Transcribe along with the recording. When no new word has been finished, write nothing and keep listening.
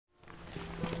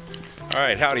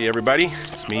Alright, howdy everybody.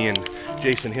 It's me and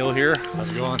Jason Hill here. How's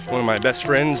it going? One of my best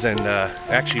friends and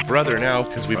actually brother now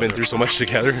because we've been through so much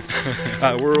together.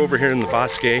 We're over here in the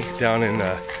Bosque down in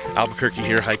Albuquerque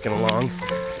here hiking along,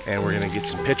 and we're going to get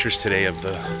some pictures today of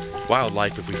the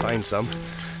wildlife if we find some.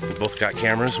 We both got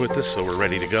cameras with us, so we're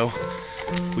ready to go.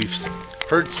 We've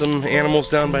heard some animals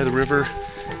down by the river,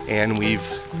 and we've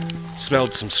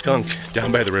smelled some skunk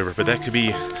down by the river, but that could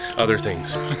be other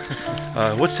things.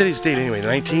 What's today's date anyway? The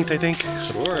 19th, I think?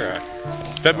 Sure.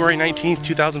 February 19th,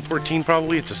 2014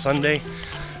 probably. It's a Sunday.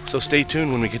 So stay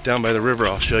tuned. When we get down by the river,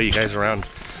 I'll show you guys around,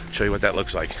 show you what that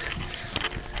looks like.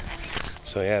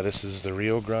 So yeah, this is the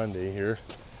Rio Grande here.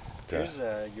 There's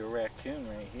your raccoon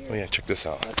right here. Oh yeah, check this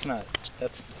out.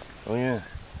 Oh yeah.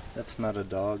 That's not a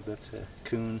dog, that's a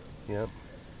coon. Yep.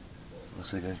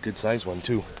 Looks like a good sized one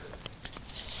too.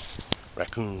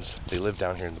 Raccoons, they live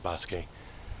down here in the Bosque.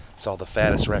 Saw the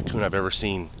fattest raccoon I've ever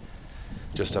seen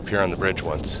just up here on the bridge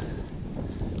once. It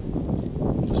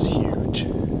was huge.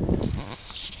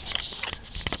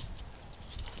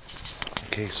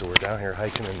 Okay, so we're down here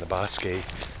hiking in the Bosque,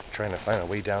 trying to find a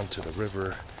way down to the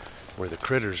river where the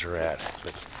critters are at.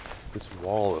 But this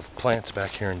wall of plants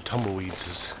back here and tumbleweeds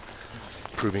is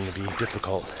proving to be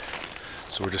difficult.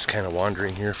 So we're just kind of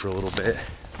wandering here for a little bit,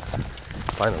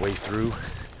 find a way through,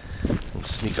 and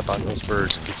sneak up on those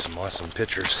birds and get some awesome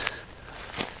pictures.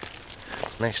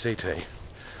 Nice day today.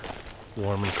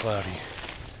 Warm and cloudy.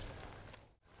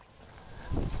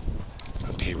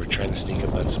 Okay, we're trying to sneak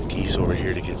up on some geese over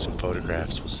here to get some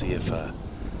photographs. We'll see if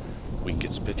we can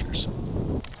get some pictures.